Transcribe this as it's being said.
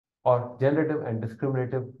or generative and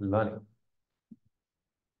discriminative learning.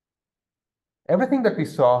 Everything that we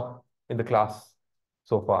saw in the class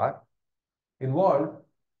so far involved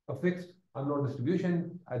a fixed unknown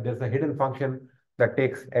distribution. There's a hidden function that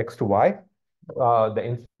takes x to y, the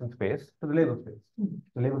instance space to the label space.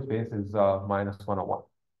 The label space is -1 or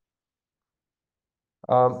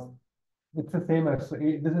 1. It's the same as,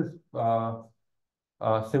 this is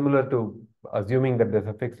similar to assuming that there's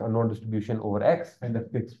a fixed unknown distribution over x and a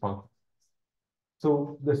fixed function.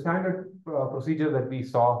 So the standard procedure that we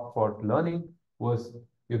saw for learning was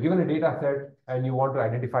you're given a data set and you want to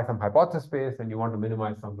identify some hypothesis space and you want to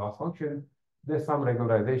minimize some loss function. There's some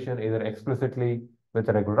regularization either explicitly with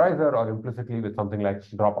a regularizer or implicitly with something like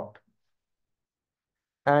dropout.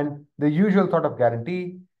 And the usual sort of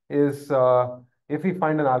guarantee is if we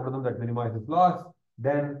find an algorithm that minimizes loss,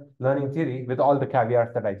 then learning theory, with all the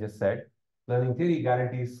caveats that I just said, learning theory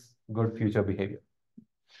guarantees good future behavior.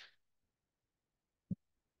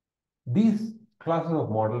 These classes of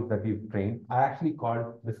models that we've trained are actually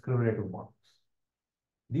called discriminative models.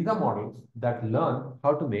 These are models that learn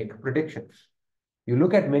how to make predictions. You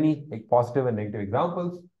look at many positive and negative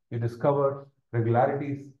examples, you discover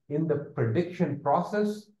regularities in the prediction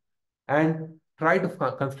process and try to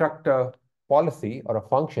construct a policy or a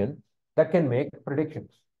function that can make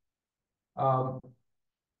predictions.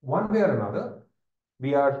 One way or another,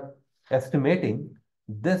 we are estimating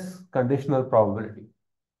this conditional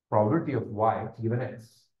probability of y given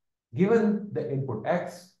x. Given the input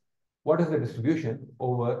x, what is the distribution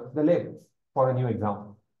over the labels for a new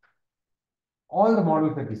example? All the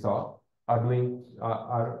models that we saw are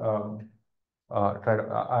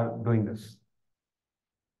doing this.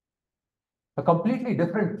 A completely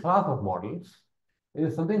different class of models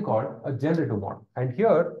is something called a generative model. And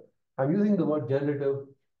here, I'm using the word generative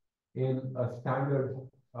in a standard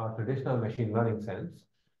traditional machine learning sense.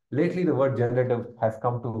 Lately, the word generative has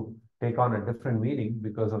come to take on a different meaning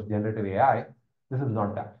because of generative AI. This is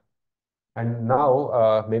not that. And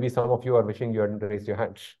now, maybe some of you are wishing you hadn't raised your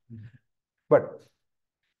hands. But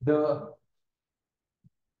a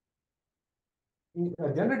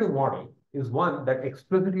generative model is one that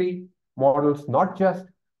explicitly models not just,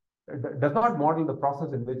 does not model the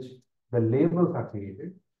process in which the labels are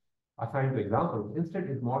created, assigned to examples. Instead,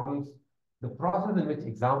 it models the process in which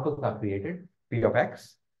examples are created, P of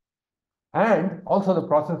x, and also the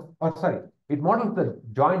process, it models the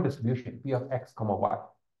joint distribution, P of x comma y.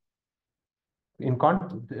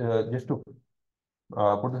 Just to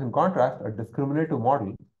put this in contrast, a discriminative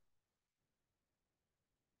model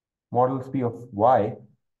models P of y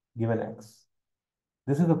given x.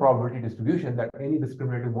 This is the probability distribution that any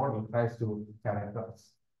discriminative model tries to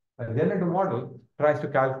characterize. A generative model tries to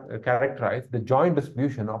characterize the joint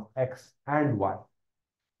distribution of x and y.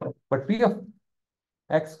 But P of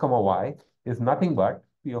x comma y is nothing but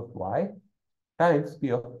P of y times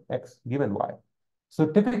P of x given y. So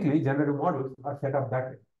typically, generative models are set up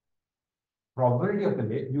that way. Probability of the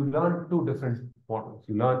label, you learn two different models.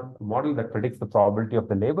 You learn a model that predicts the probability of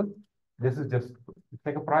the label. This is just, it's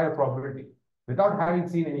like a prior probability. Without having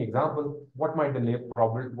seen any example, what might the label,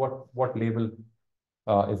 what label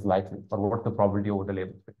is likely, or what's the probability over the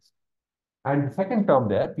label space? And the second term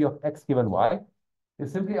there, P of x given y,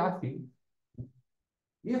 is simply asking,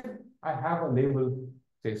 if I have a label,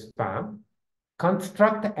 say spam,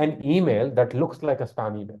 construct an email that looks like a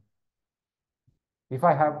spam email. If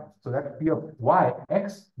I have, so that's P of y,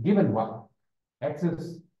 x given y. X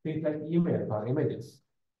is things like emails or images.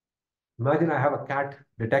 Imagine I have a cat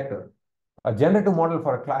detector. A generative model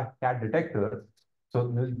for a cat detector.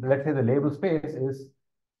 So let's say the label space is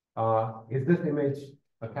this image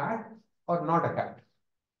a cat or not a cat?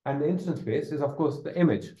 And the instance space is, of course, the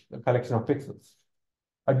image, the collection of pixels.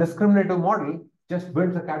 A discriminative model just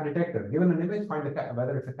builds a cat detector. Given an image, find a cat,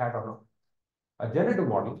 whether it's a cat or not. A generative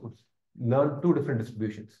model would learn two different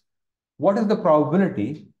distributions. What is the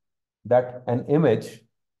probability that an image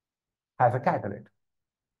has a cat in it?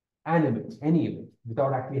 An image, any image,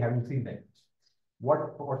 without actually having seen the image.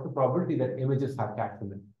 What's the probability that images have cats in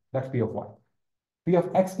them? That's P of y. P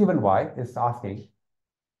of x given y is asking,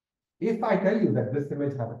 if I tell you that this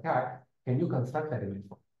image has a cat, can you construct that image?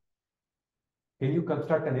 Can you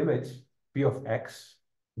construct an image, P of x,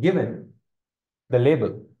 given the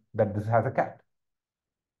label that this has a cat?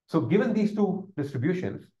 So given these two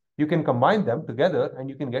distributions, you can combine them together and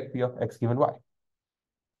you can get P of x given y.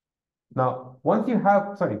 Now, once you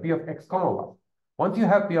have, P of x comma y. Once you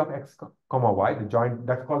have P of x comma y, the joint,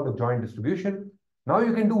 that's called the joint distribution. Now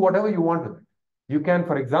you can do whatever you want with it. You can,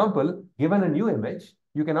 for example, given a new image,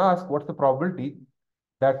 you can ask what's the probability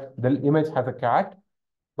that the image has a cat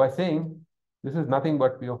by saying This is nothing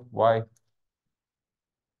but P of y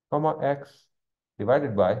comma x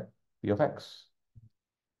divided by P of x.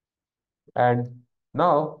 And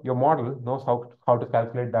now your model knows how to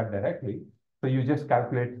calculate that directly. So you just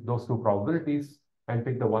calculate those two probabilities and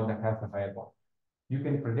pick the one that has the higher one. You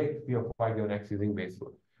can predict P of y given x using base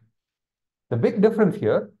rule. The big difference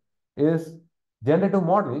here is generative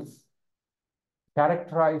models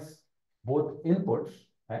characterize both inputs,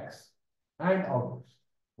 x, and outputs,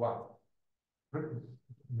 y.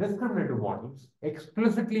 Discriminative models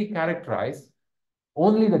explicitly characterize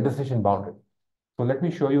only the decision boundary. So let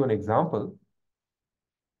me show you an example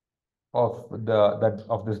of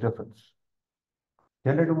this difference.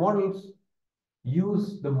 Generative models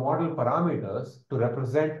use the model parameters to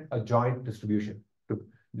represent a joint distribution, to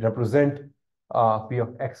represent P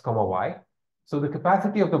of x comma y. So the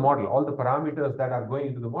capacity of the model, all the parameters that are going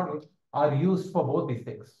into the model are used for both these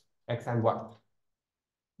things, x and y.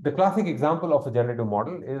 The classic example of a generative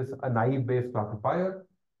model is a naive Bayes classifier.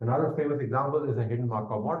 Another famous example is a hidden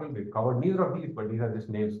Markov model. We've covered neither of these, but these are just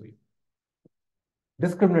names for you.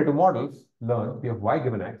 Discriminative models learn P of y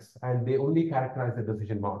given x, and they only characterize the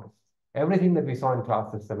decision boundaries. Everything that we saw in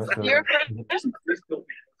class this semester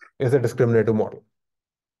is a discriminative model.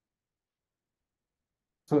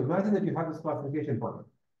 So imagine that you have this classification problem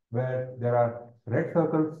where there are red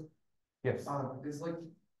circles. Yes. Is like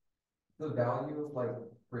the value of like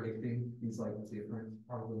predicting these like different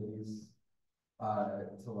probabilities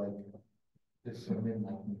to like determine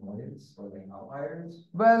like noise or like outliers?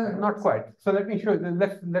 Well, not quite. So let me show you.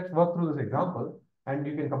 Let's work through this example, and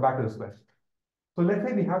you can come back to this question. So let's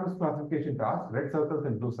say we have this classification task, red circles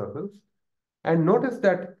and blue circles, and notice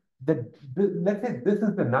that let's say this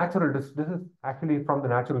is the natural. This is actually from the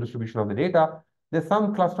natural distribution of the data. There's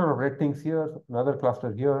some cluster of red things here, another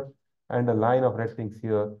cluster here, and a line of red things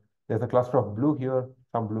here. There's a cluster of blue here,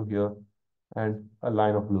 some blue here, and a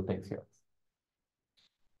line of blue things here.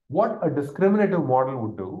 What a discriminative model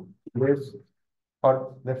would do is,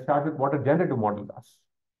 or let's start with what a generative model does.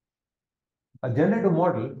 A generative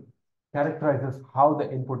model characterizes how the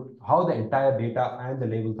entire data and the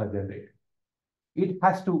labels are generated. It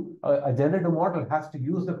has to, a generative model has to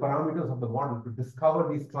use the parameters of the model to discover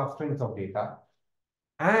these clusterings of data,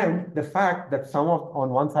 and the fact that on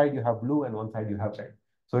one side you have blue and one side you have red.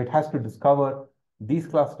 So it has to discover these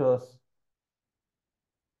clusters,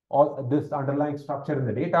 all this underlying structure in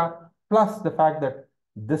the data, plus the fact that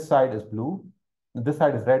this side is blue, this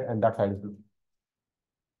side is red, and that side is blue.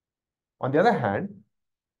 On the other hand,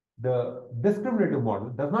 the discriminative model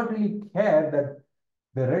does not really care that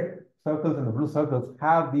the red circles and the blue circles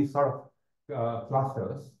have these sort of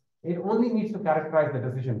clusters. It only needs to characterize the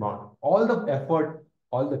decision boundary. All the effort,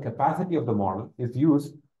 all the capacity of the model is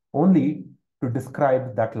used only to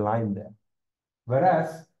describe that line there.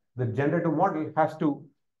 Whereas the generative model has to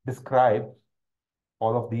describe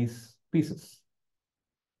all of these pieces.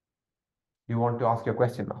 You want to ask your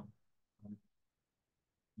question now?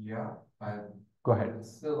 Yeah, go ahead.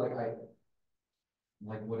 Still,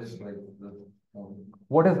 what is like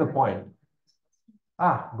what is the point?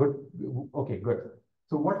 Good. Okay, good.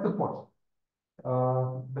 So what's the point?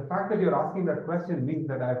 The fact that you're asking that question means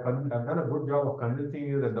that I've done a good job of convincing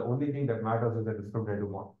you that the only thing that matters is the discriminative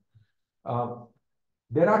model.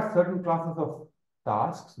 There are certain classes of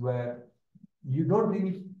tasks where you don't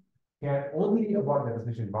really care only about the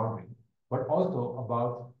decision boundary, but also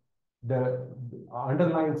about the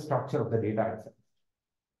underlying structure of the data itself.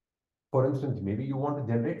 For instance, maybe you want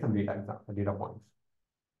to generate some data points.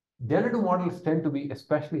 Generative models tend to be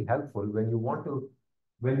especially helpful when you want to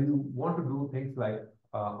do things like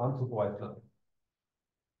unsupervised learning.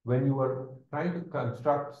 When you are trying to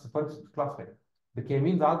construct clustering, the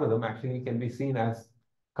k-means algorithm actually can be seen as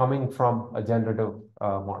coming from a generative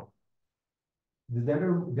model. The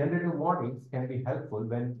generative models can be helpful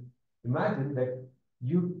when, imagine that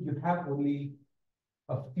you have only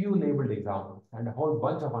a few labeled examples and a whole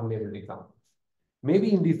bunch of unlabeled examples.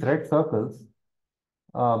 Maybe in these red circles,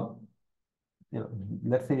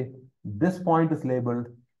 let's say this point is labeled,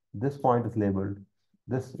 this point is labeled,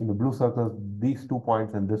 this in the blue circles, these 2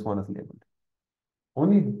 points and this one is labeled.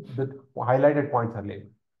 Only the highlighted points are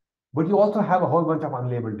labeled. But you also have a whole bunch of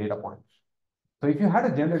unlabeled data points. So if you had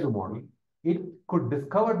a generative model, it could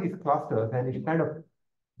discover these clusters and it kind of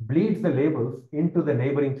bleeds the labels into the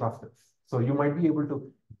neighboring clusters. So you might be able to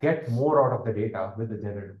get more out of the data with the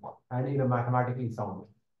generative model and in a mathematically sound way.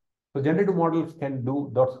 So generative models can do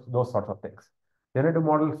those sorts of things. Generative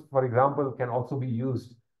models, for example, can also be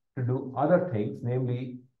used to do other things,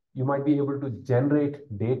 namely, you might be able to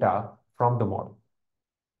generate data from the model.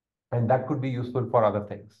 And that could be useful for other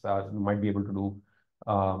things. You might be able to do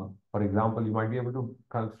For example, you might be able to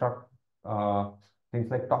construct things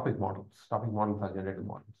like topic models. Topic models are generative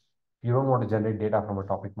models. You don't want to generate data from a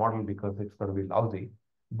topic model because it's going to be lousy,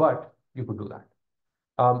 but you could do that.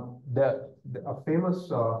 A famous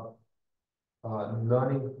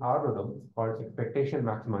learning algorithm called expectation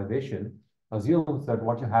maximization assumes that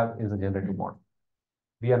what you have is a generative model.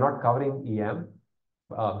 We are not covering EM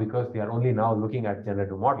because we are only now looking at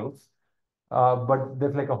generative models, but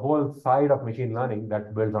there's like a whole side of machine learning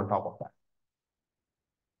that builds on top of that.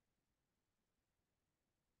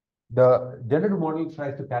 The generative model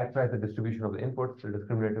tries to characterize the distribution of the inputs. The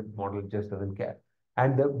discriminative model just doesn't care.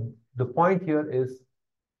 And the point here is,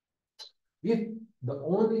 if the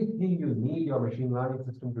only thing you need your machine learning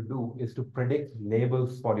system to do is to predict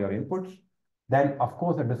labels for your inputs, then of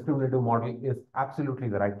course a discriminative model is absolutely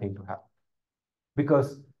the right thing to have.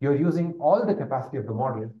 Because you're using all the capacity of the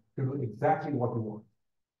model to do exactly what you want.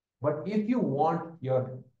 But if you want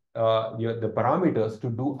the parameters to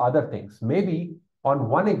do other things, maybe on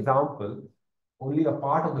one example, only a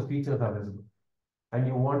part of the features are visible, and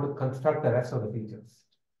you want to construct the rest of the features.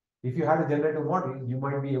 If you had a generative model, you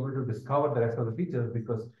might be able to discover the rest of the features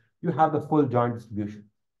because you have the full joint distribution.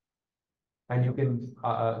 And you can,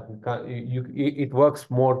 it works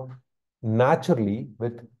more naturally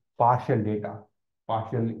with partial data,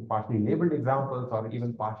 partially labeled examples, or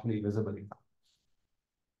even partially visible examples.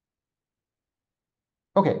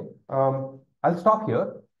 Okay, I'll stop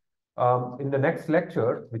here. In the next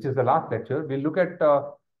lecture, which is the last lecture, we'll look at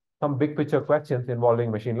some big picture questions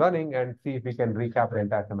involving machine learning and see if we can recap the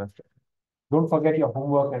entire semester. Don't forget your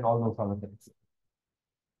homework and all those other things.